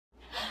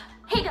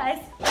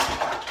guys.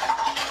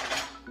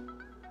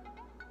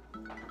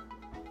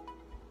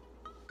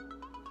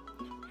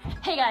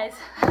 Hey guys.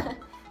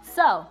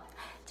 So,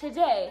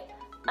 today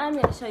I'm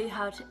going to show you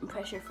how to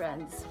impress your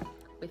friends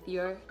with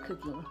your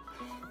cooking.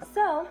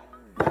 So,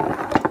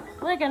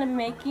 we're going to be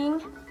making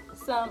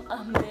some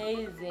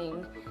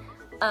amazing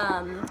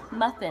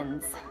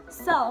muffins.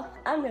 So,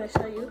 I'm going to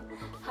show you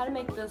how to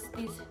make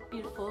these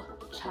beautiful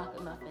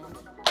chocolate muffins.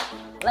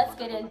 Let's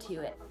get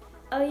into it.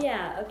 Oh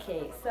yeah,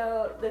 okay,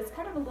 so there's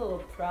kind of a little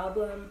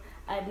problem.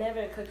 I've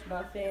never cooked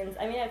muffins.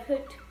 I mean, I've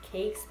cooked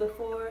cakes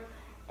before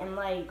and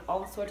like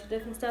all sorts of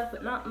different stuff,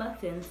 but not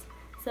muffins.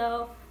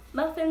 So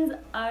muffins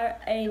are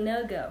a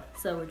no-go.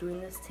 So we're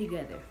doing this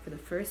together for the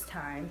first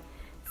time.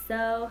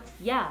 So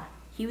yeah,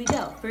 here we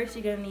go. First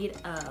you're gonna need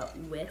a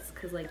whisk,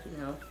 cause like, you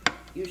know,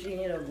 usually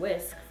you need a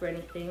whisk for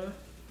anything,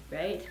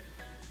 right?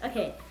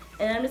 Okay,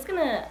 and I'm just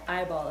gonna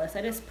eyeball this.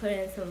 I just put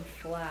in some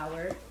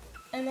flour.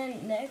 And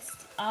then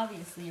next,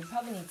 obviously, you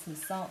probably need some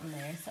salt in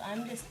there. So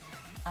I'm just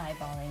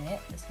eyeballing it.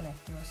 Just gonna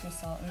throw some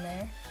salt in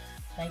there,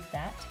 like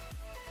that.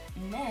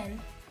 And then,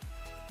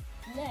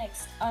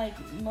 next,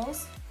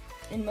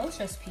 in most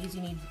recipes,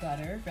 you need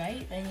butter,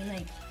 right? I mean,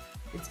 like,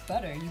 it's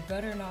butter.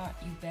 Okay,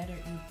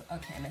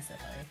 I messed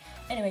up already.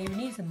 Anyway, you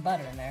need some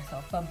butter in there,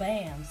 so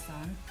ba-bam,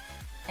 son.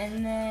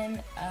 And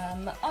then,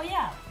 oh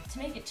yeah, to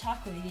make it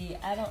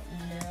chocolatey, I don't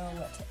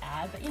know what to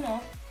add, but you know,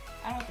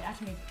 I don't have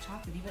to make it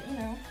chocolatey, but you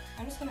know,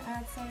 I'm just gonna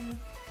add some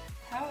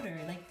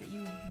powder, like that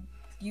you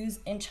use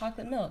in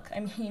chocolate milk. I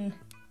mean,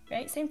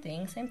 right? Same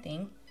thing.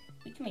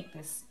 We can make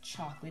this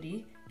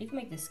chocolatey. We can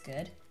make this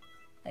good.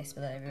 I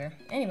spill that everywhere.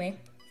 Anyway,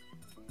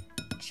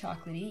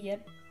 chocolatey,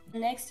 yep.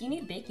 Next, you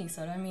need baking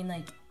soda. I mean,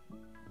 like,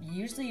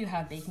 usually you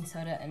have baking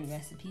soda in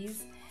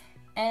recipes,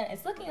 and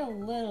it's looking a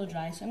little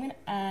dry, so I'm gonna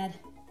add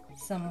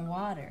some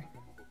water.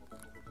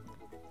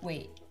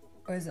 Wait,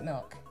 or is it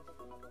milk?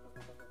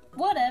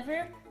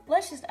 Whatever.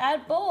 Let's just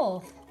add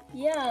both.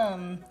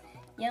 Yum.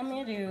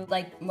 Yum.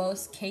 Like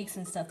most cakes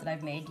and stuff that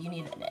I've made, you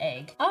need an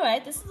egg. All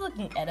right, this is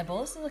looking edible.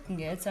 This is looking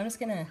good. So I'm just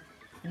gonna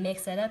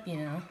mix it up, you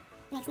know.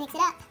 Mix it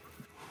up.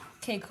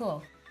 Okay,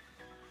 cool.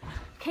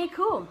 Okay,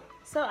 cool.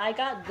 So I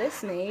got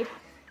this made,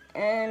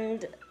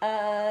 and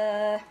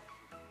don't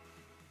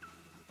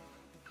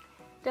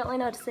really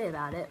know what to say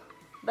about it,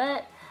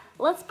 but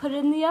let's put it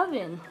in the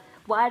oven.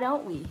 Why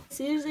don't we?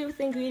 So usually with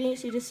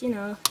ingredients, you just, you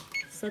know,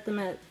 set them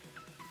at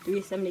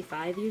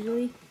 375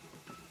 usually.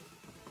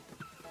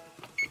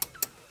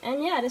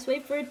 And yeah, just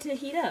wait for it to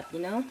heat up, you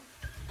know?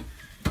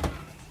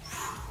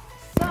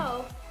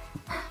 So,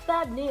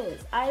 bad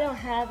news. I don't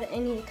have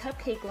any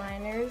cupcake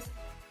liners.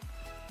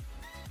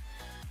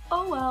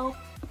 Oh well.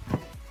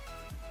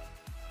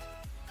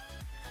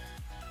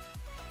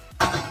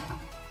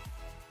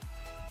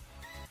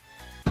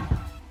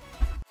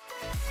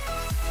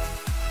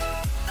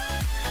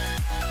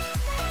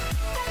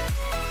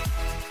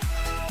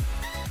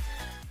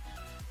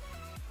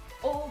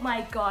 Oh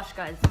my gosh,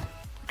 guys.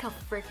 Look how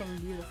freaking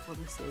beautiful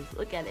this is.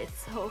 Look at it.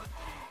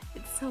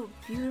 It's so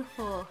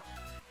beautiful.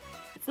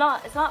 It's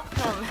not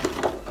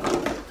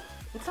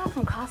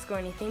from Costco or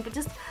anything, but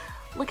just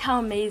look how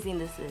amazing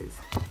this is.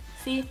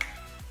 See?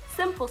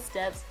 Simple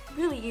steps,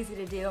 really easy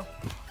to do,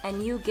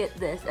 and you get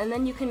this. And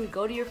then you can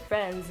go to your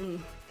friends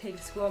and take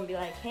to school and be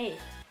like, hey,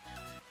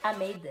 I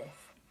made this.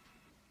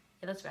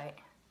 Yeah, that's right.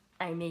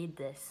 I made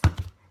this.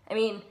 I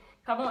mean,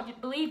 probably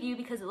won't believe you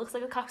because it looks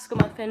like a Costco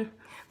muffin,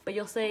 but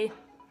you'll say,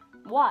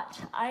 watch,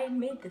 I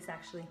made this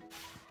actually.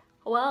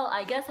 Well,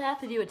 I guess I have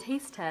to do a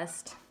taste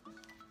test.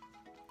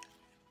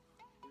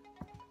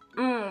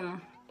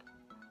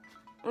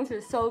 This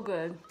is so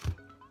good.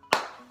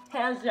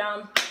 Hands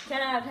down,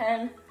 10 out of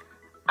 10.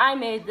 I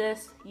made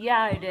this.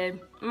 Yeah, I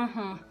did.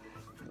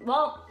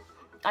 Well,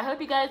 I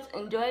hope you guys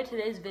enjoyed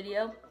today's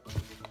video,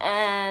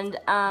 and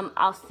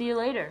I'll see you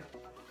later.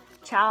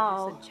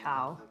 Ciao.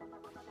 Ciao.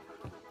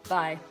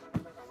 Bye.